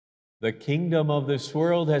The kingdom of this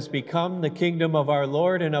world has become the kingdom of our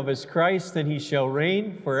Lord and of his Christ, and he shall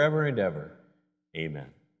reign forever and ever. Amen.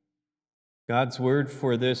 God's word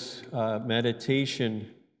for this meditation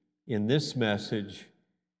in this message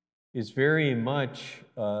is very much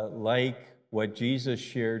like what Jesus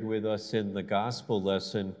shared with us in the gospel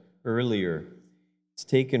lesson earlier. It's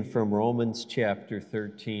taken from Romans chapter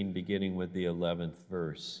 13, beginning with the 11th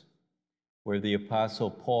verse, where the Apostle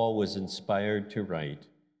Paul was inspired to write,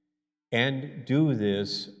 "And do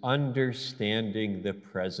this understanding the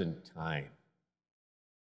present time.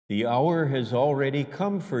 The hour has already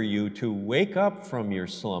come for you to wake up from your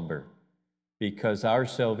slumber, because our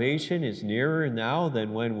salvation is nearer now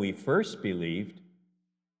than when we first believed.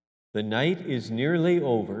 The night is nearly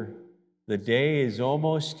over, the day is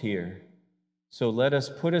almost here. So let us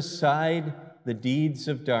put aside the deeds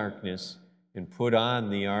of darkness and put on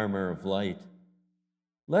the armor of light.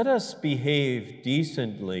 Let us behave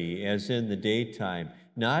decently as in the daytime,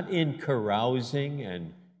 not in carousing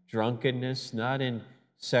and drunkenness, not in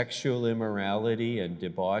sexual immorality and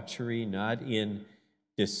debauchery, not in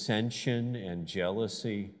dissension and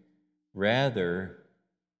jealousy. Rather,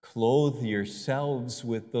 clothe yourselves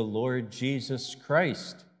with the Lord Jesus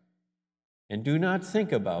Christ, and do not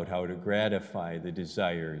think about how to gratify the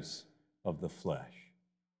desires of the flesh."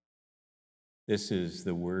 This is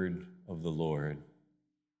the word of the Lord.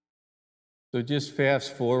 So just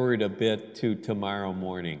fast forward a bit to tomorrow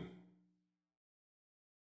morning.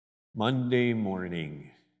 Monday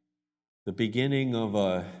morning, the beginning of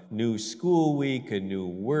a new school week, a new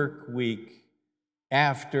work week,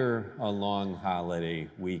 after a long holiday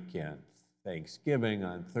weekend. Thanksgiving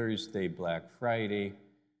on Thursday, Black Friday,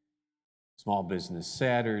 Small Business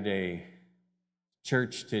Saturday,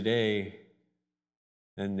 church today,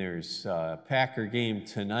 then there's a Packer game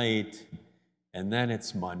tonight, and then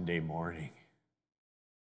it's Monday morning.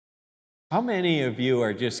 How many of you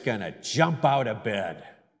are just going to jump out of bed?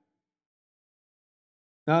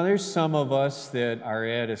 Now, there's some of us that are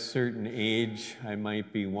at a certain age, I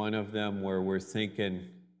might be one of them, where we're thinking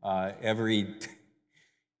every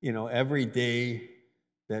day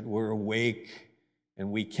that we're awake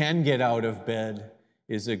and we can get out of bed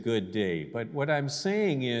is a good day. But what I'm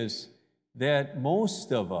saying is that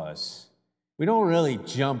most of us, we don't really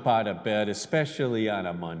jump out of bed, especially on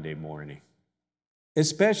a Monday morning.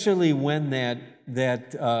 Especially when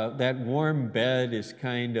that warm bed is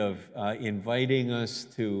kind of inviting us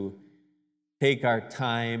to take our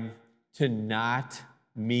time to not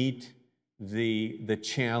meet the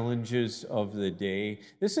challenges of the day.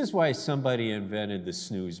 This is why somebody invented the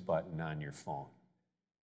snooze button on your phone.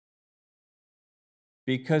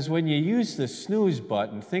 Because when you use the snooze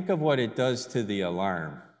button, think of what it does to the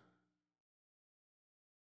alarm.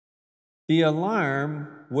 The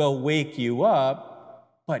alarm will wake you up,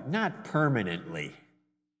 but not permanently.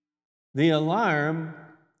 The alarm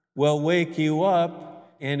will wake you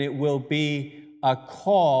up, and it will be a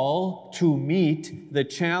call to meet the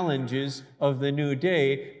challenges of the new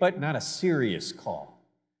day, but not a serious call,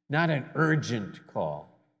 not an urgent call.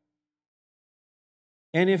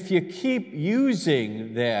 And if you keep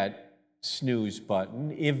using that snooze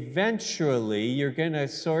button, eventually you're going to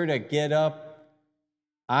sort of get up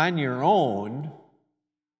on your own,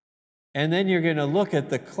 and then you're going to look at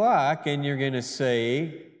the clock and you're going to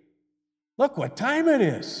say, "Look what time it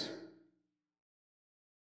is."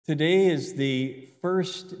 Today is the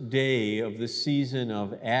first day of the season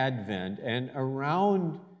of Advent, and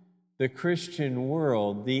around the Christian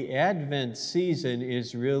world, the Advent season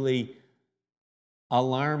is really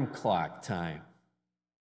alarm clock time.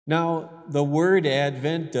 Now, the word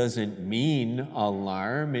Advent doesn't mean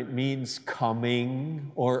alarm, it means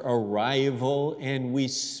coming or arrival, and we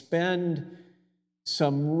spend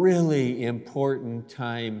some really important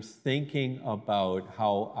time thinking about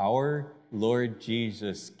how our Lord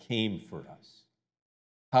Jesus came for us,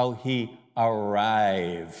 how he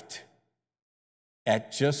arrived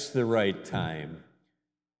at just the right time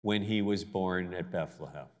when he was born at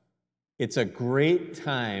Bethlehem. It's a great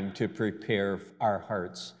time to prepare our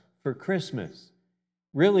hearts for Christmas.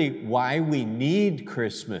 Really, why we need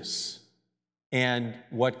Christmas and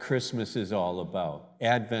what Christmas is all about.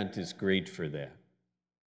 Advent is great for that.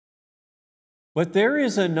 But there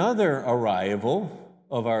is another arrival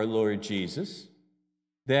of our Lord Jesus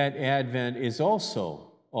that Advent is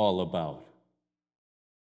also all about.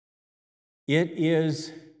 It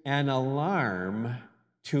is an alarm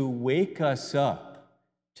to wake us up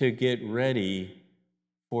to get ready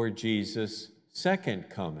for Jesus' second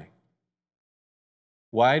coming.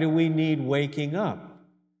 Why do we need waking up?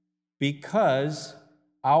 Because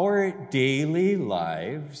our daily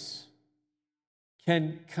lives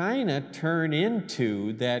can kind of turn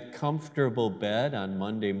into that comfortable bed on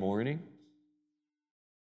Monday morning.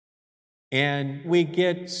 And we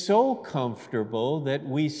get so comfortable that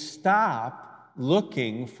we stop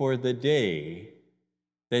looking for the day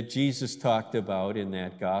that Jesus talked about in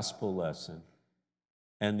that gospel lesson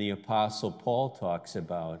and the Apostle Paul talks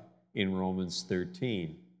about in Romans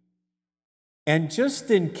 13. And just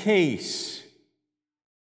in case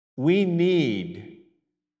we need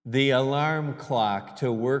the alarm clock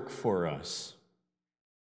to work for us,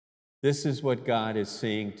 this is what God is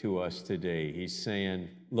saying to us today. He's saying,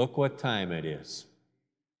 look what time it is.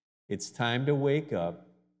 It's time to wake up,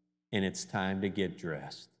 and it's time to get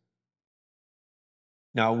dressed.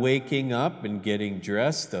 Now, waking up and getting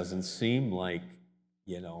dressed doesn't seem like,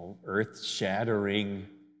 earth-shattering,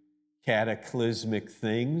 cataclysmic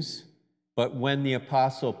things. But when the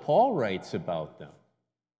Apostle Paul writes about them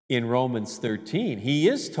in Romans 13, he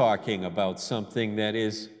is talking about something that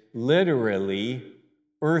is literally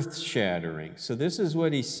earth-shattering. So this is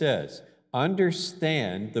what he says.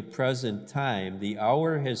 Understand the present time. The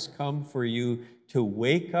hour has come for you to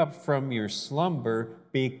wake up from your slumber,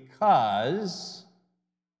 because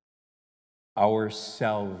our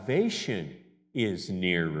salvation is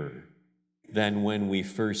nearer than when we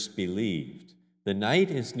first believed. The night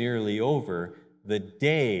is nearly over. The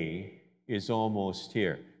day is almost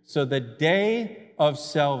here. So the day of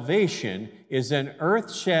salvation is an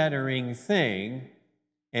earth-shattering thing,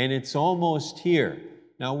 and it's almost here.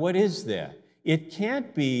 Now, what is that? It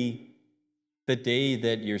can't be the day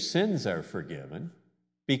that your sins are forgiven,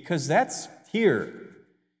 because that's here.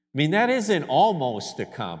 I mean, that isn't almost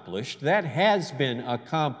accomplished. That has been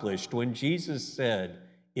accomplished when Jesus said,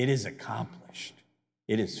 it is accomplished.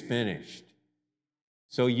 It is finished.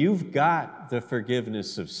 So you've got the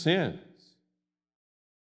forgiveness of sins.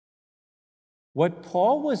 What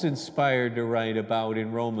Paul was inspired to write about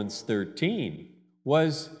in Romans 13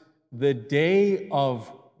 was the day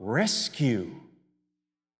of rescue.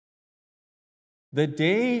 The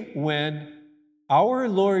day when our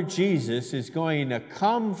Lord Jesus is going to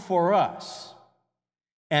come for us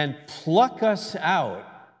and pluck us out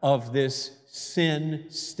of this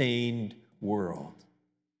sin-stained world.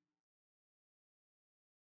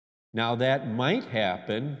 Now, that might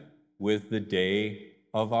happen with the day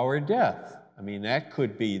of our death. I mean, that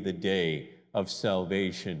could be the day of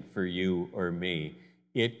salvation for you or me.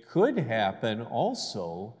 It could happen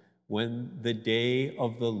also when the day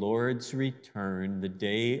of the Lord's return, the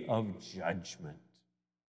day of judgment.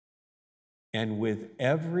 And with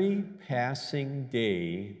every passing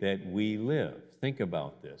day that we live, think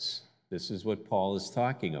about this. This is what Paul is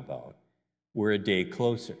talking about. We're a day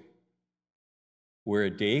closer. We're a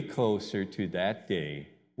day closer to that day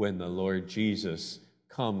when the Lord Jesus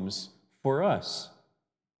comes for us.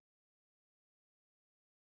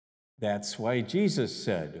 That's why Jesus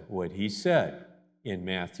said what he said in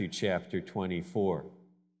Matthew chapter 24.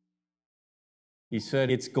 He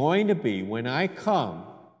said, it's going to be, when I come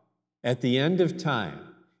at the end of time,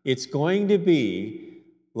 it's going to be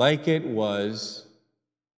like it was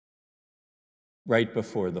right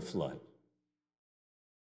before the flood.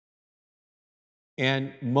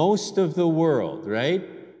 And most of the world, right?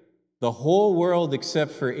 The whole world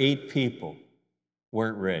except for 8 people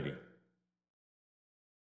weren't ready.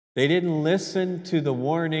 They didn't listen to the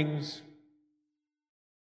warnings,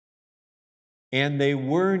 and they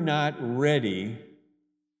were not ready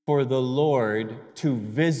for the Lord to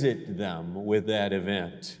visit them with that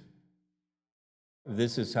event.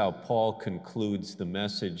 This is how Paul concludes the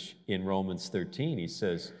message in Romans 13. He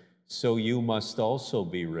says, so you must also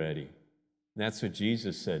be ready. And that's what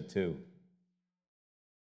Jesus said too.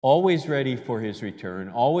 Always ready for his return,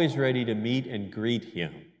 always ready to meet and greet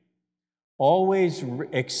him, always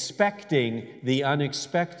expecting the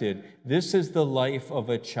unexpected. This is the life of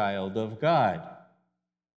a child of God.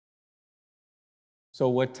 So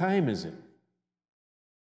what time is it?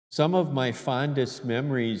 Some of my fondest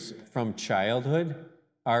memories from childhood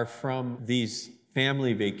are from these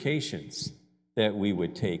family vacations that we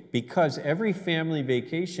would take, because every family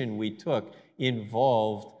vacation we took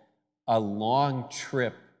involved a long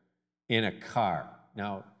trip in a car.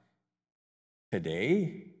 Now,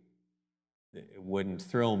 today, it wouldn't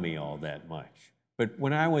thrill me all that much. But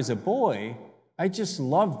when I was a boy, I just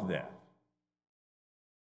loved that.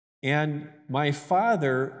 And my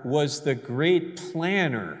father was the great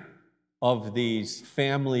planner of these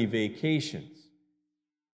family vacations.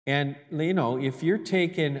 And, if you're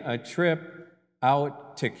taking a trip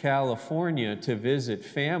out to California to visit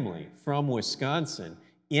family from Wisconsin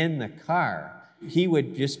in the car, he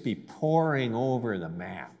would just be poring over the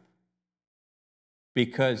map.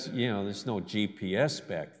 because, there's no GPS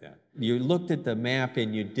back then. You looked at the map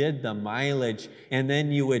and you did the mileage, and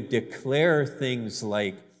then you would declare things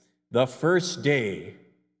like, the first day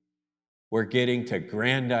we're getting to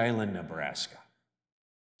Grand Island, Nebraska.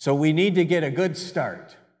 So we need to get a good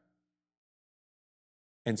start.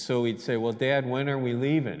 And so he'd say, well, Dad, when are we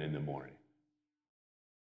leaving in the morning?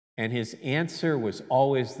 And his answer was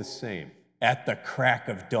always the same, at the crack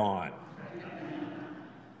of dawn.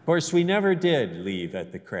 Of course, we never did leave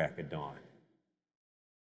at the crack of dawn.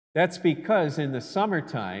 That's because in the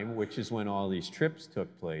summertime, which is when all these trips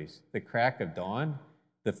took place, the crack of dawn,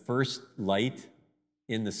 the first light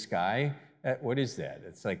in the sky, what is that?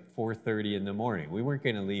 It's like 4:30 in the morning. We weren't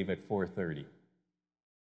going to leave at 4:30.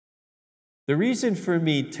 The reason for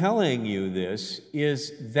me telling you this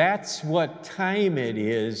is that's what time it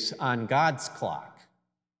is on God's clock.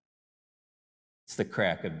 It's the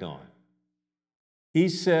crack of dawn. He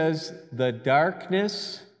says, the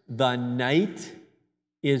darkness, the night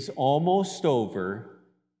is almost over.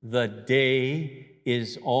 The day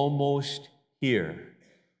is almost here.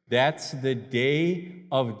 That's the day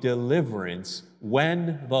of deliverance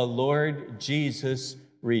when the Lord Jesus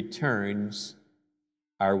returns.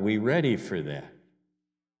 Are we ready for that?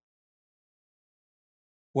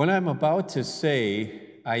 What I'm about to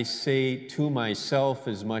say, I say to myself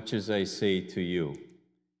as much as I say to you.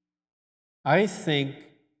 I think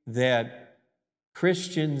that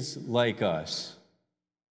Christians like us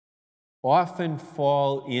often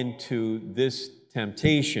fall into this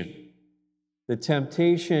temptation. The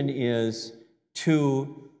temptation is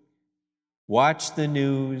to watch the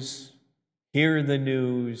news, hear the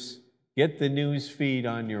news, get the news feed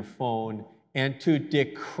on your phone, and to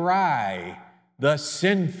decry the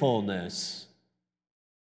sinfulness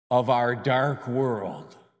of our dark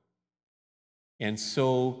world. And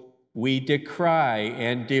so we decry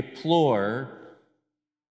and deplore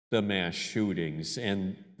the mass shootings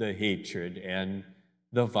and the hatred and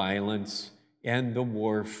the violence and the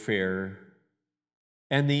warfare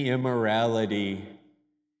and the immorality,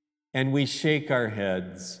 and we shake our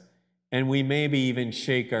heads, and we maybe even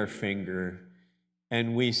shake our finger,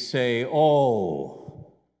 and we say,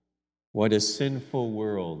 oh, what a sinful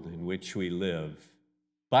world in which we live.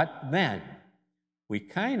 But then we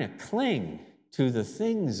kind of cling to the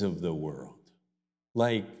things of the world,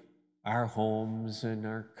 like our homes and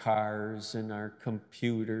our cars and our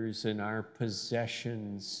computers and our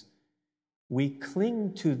possessions. We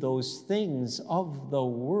cling to those things of the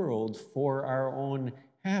world for our own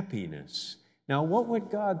happiness. Now, what would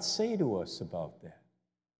God say to us about that?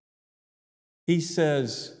 He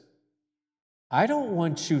says, I don't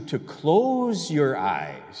want you to close your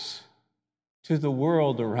eyes to the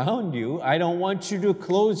world around you. I don't want you to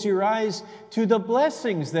close your eyes to the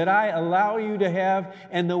blessings that I allow you to have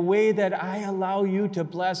and the way that I allow you to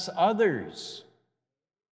bless others.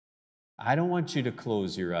 I don't want you to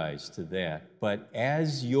close your eyes to that. But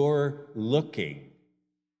as you're looking,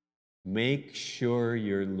 make sure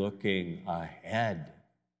you're looking ahead.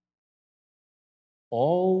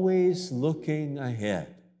 Always looking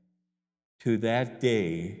ahead to that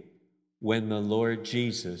day when the Lord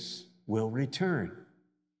Jesus will return.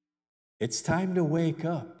 It's time to wake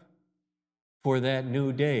up for that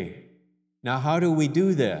new day. Now, how do we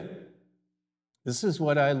do that? This is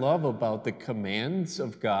what I love about the commands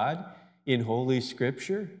of God in Holy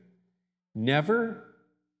Scripture. Never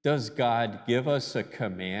does God give us a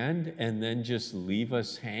command and then just leave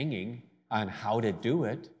us hanging on how to do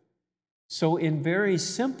it. So in very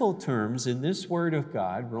simple terms, in this word of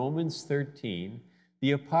God, Romans 13,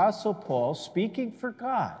 the Apostle Paul, speaking for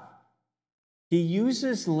God, he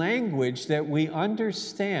uses language that we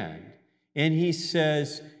understand, and he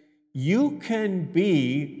says, you can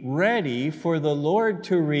be ready for the Lord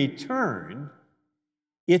to return.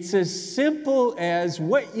 It's as simple as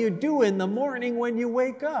what you do in the morning when you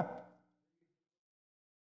wake up.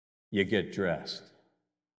 You get dressed.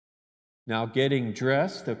 Now, getting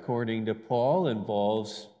dressed, according to Paul,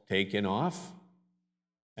 involves taking off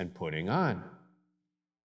and putting on.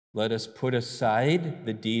 Let us put aside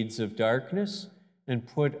the deeds of darkness and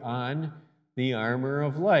put on the armor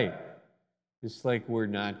of light. Just like we're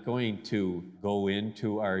not going to go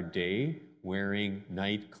into our day wearing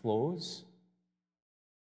night clothes,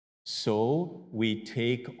 so we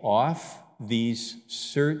take off these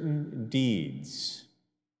certain deeds.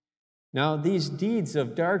 Now, these deeds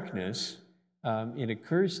of darkness, it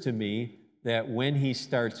occurs to me that when he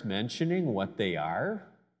starts mentioning what they are,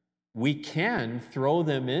 we can throw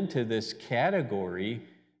them into this category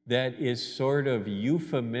that is sort of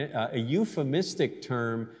a euphemistic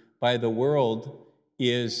term by the world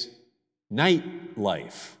is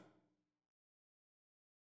nightlife.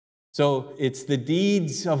 So it's the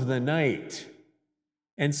deeds of the night.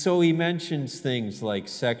 And so he mentions things like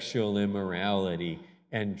sexual immorality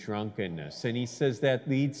and drunkenness. And he says that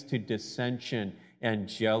leads to dissension and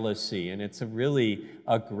jealousy. And it's really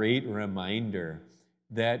a great reminder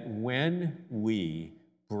that when we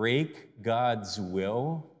break God's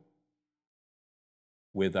will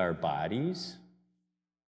with our bodies,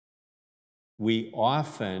 we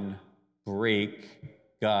often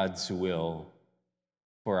break God's will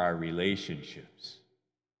for our relationships.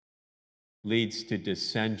 Leads to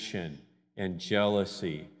dissension and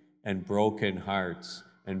jealousy and broken hearts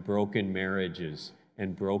and broken marriages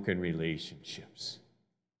and broken relationships.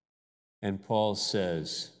 And Paul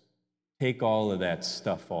says, take all of that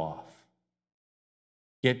stuff off.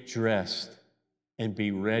 Get dressed and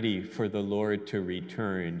be ready for the Lord to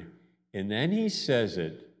return. And then he says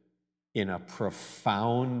it in a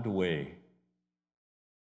profound way.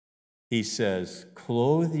 He says,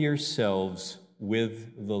 clothe yourselves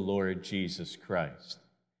with the Lord Jesus Christ.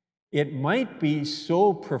 It might be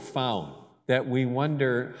so profound that we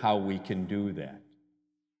wonder how we can do that.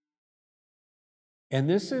 And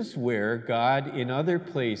this is where God, in other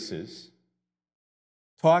places,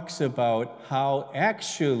 talks about how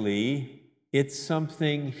actually it's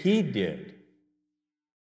something he did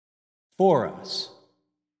for us.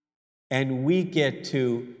 And we get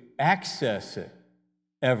to access it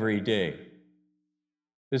every day.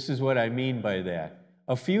 This is what I mean by that.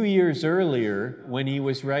 A few years earlier, when he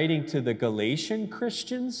was writing to the Galatian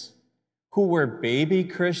Christians, who were baby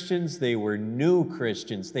Christians, they were new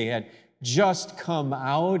Christians. They had just come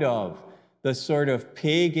out of the sort of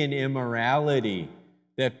pagan immorality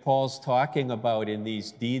that Paul's talking about in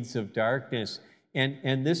these deeds of darkness.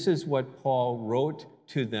 And this is what Paul wrote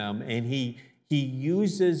to them, and he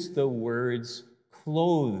uses the words,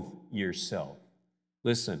 clothe yourself.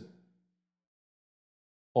 Listen.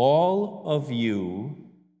 All of you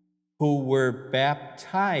who were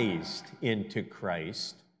baptized into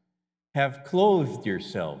Christ have clothed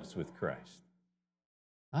yourselves with Christ.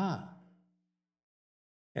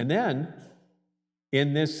 And then,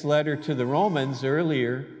 in this letter to the Romans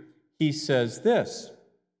earlier, he says this,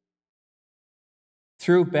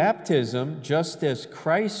 through baptism, just as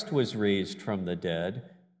Christ was raised from the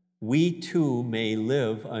dead, we too may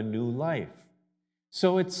live a new life.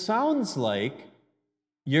 So it sounds like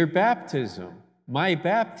your baptism, my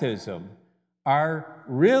baptism, are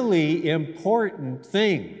really important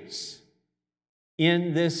things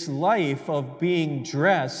in this life of being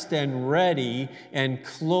dressed and ready and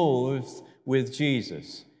clothed with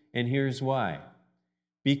Jesus. And here's why.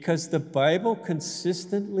 Because the Bible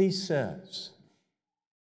consistently says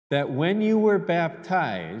that when you were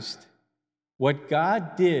baptized, what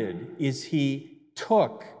God did is he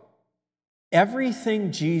took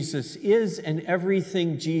everything Jesus is and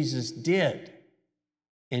everything Jesus did,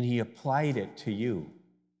 and he applied it to you.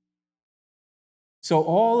 So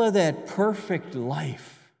all of that perfect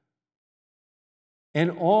life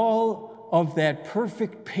and all of that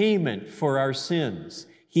perfect payment for our sins,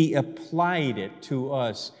 he applied it to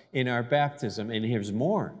us in our baptism. And here's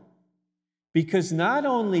more. Because not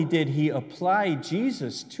only did he apply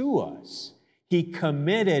Jesus to us, he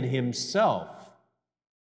committed himself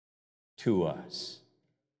to us.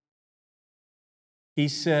 He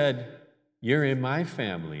said, you're in my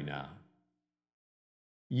family now.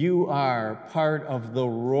 You are part of the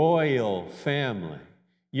royal family.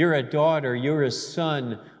 You're a daughter, you're a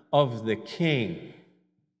son of the King.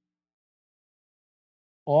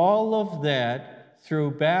 All of that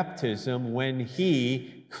through baptism when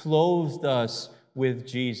he clothed us with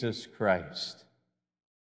Jesus Christ.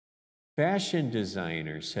 Fashion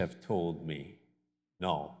designers have told me,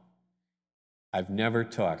 no, I've never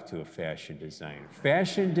talked to a fashion designer.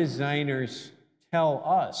 Fashion designers tell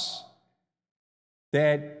us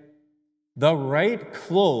that the right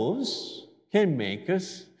clothes can make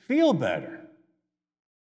us feel better,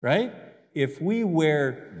 right? If we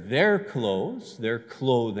wear their clothes, their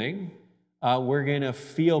clothing, we're going to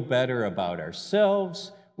feel better about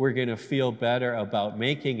ourselves. We're going to feel better about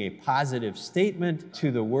making a positive statement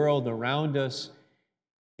to the world around us.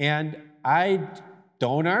 And I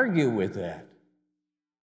don't argue with that.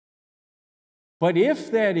 But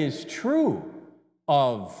if that is true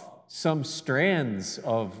of some strands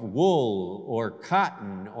of wool or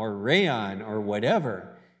cotton or rayon or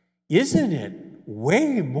whatever, isn't it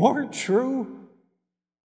way more true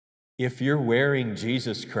if you're wearing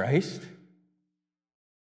Jesus Christ?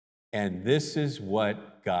 And this is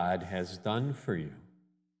what God has done for you.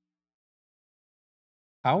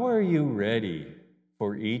 How are you ready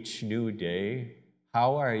for each new day?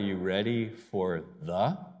 How are you ready for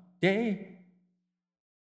the day?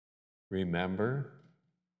 remember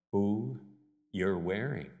who you're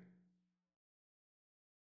wearing.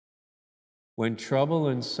 When trouble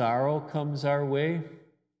and sorrow comes our way,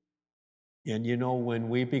 and when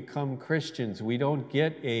we become Christians, we don't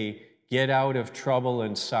get a get out of trouble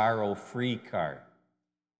and sorrow free card.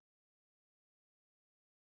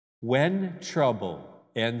 When trouble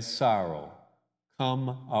and sorrow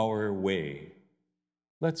come our way,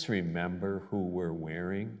 let's remember who we're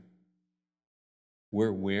wearing.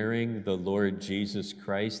 We're wearing the Lord Jesus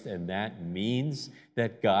Christ, and that means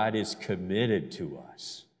that God is committed to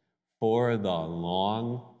us for the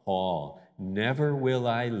long haul. Never will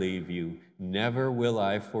I leave you, never will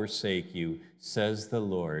I forsake you, says the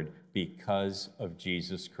Lord, because of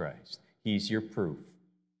Jesus Christ. He's your proof.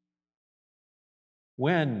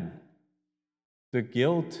 When the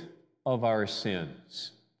guilt of our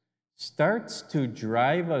sins starts to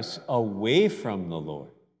drive us away from the Lord,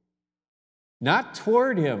 not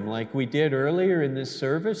toward Him like we did earlier in this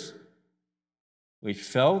service, we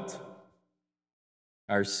felt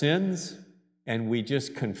our sins and we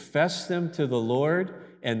just confess them to the Lord,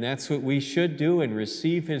 and that's what we should do and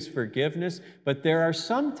receive His forgiveness. But there are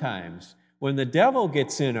some times when the devil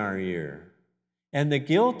gets in our ear and the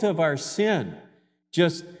guilt of our sin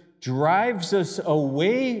just drives us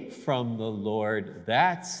away from the Lord.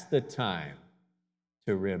 That's the time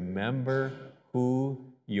to remember who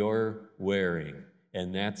you're wearing,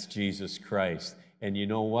 and that's Jesus Christ. And you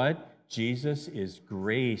know what? Jesus is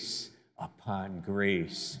grace upon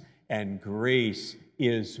grace, and grace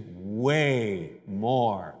is way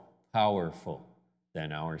more powerful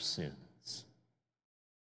than our sins.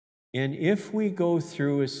 And if we go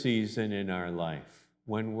through a season in our life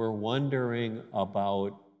when we're wondering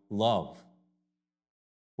about love,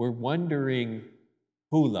 we're wondering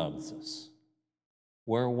who loves us,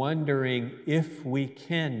 we're wondering if we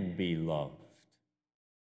can be loved,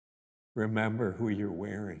 remember who you're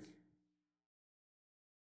wearing.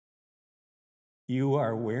 You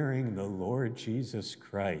are wearing the Lord Jesus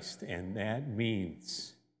Christ, and that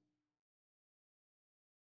means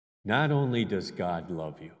not only does God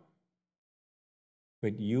love you,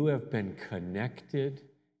 but you have been connected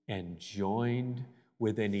and joined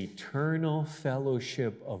with an eternal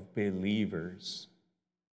fellowship of believers,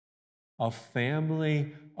 a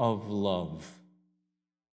family of love,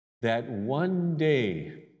 that one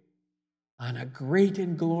day, on a great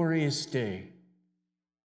and glorious day,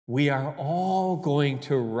 we are all going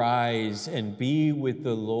to rise and be with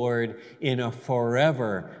the Lord in a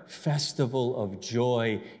forever festival of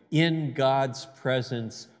joy in God's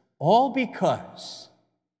presence, all because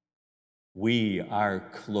we are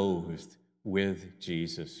clothed with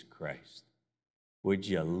Jesus Christ. Would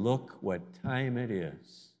you look what time it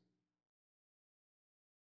is?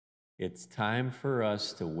 It's time for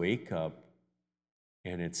us to wake up,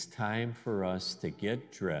 and it's time for us to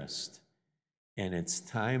get dressed, and it's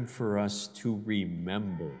time for us to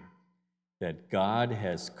remember that God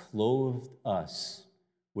has clothed us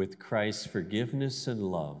with Christ's forgiveness and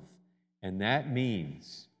love. And that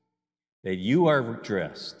means that you are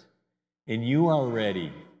dressed and you are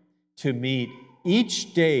ready to meet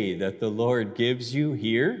each day that the Lord gives you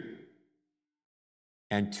here,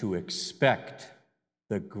 and to expect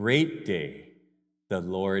the great day the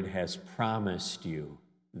Lord has promised you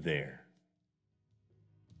there.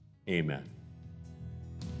 Amen.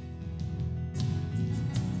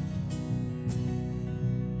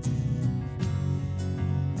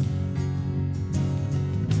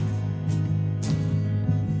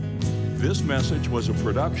 This message was a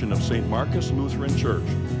production of St. Marcus Lutheran Church.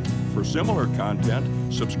 For similar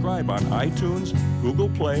content, subscribe on iTunes, Google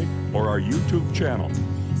Play, or our YouTube channel.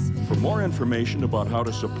 For more information about how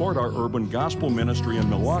to support our urban gospel ministry in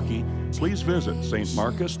Milwaukee, please visit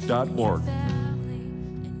stmarcus.org.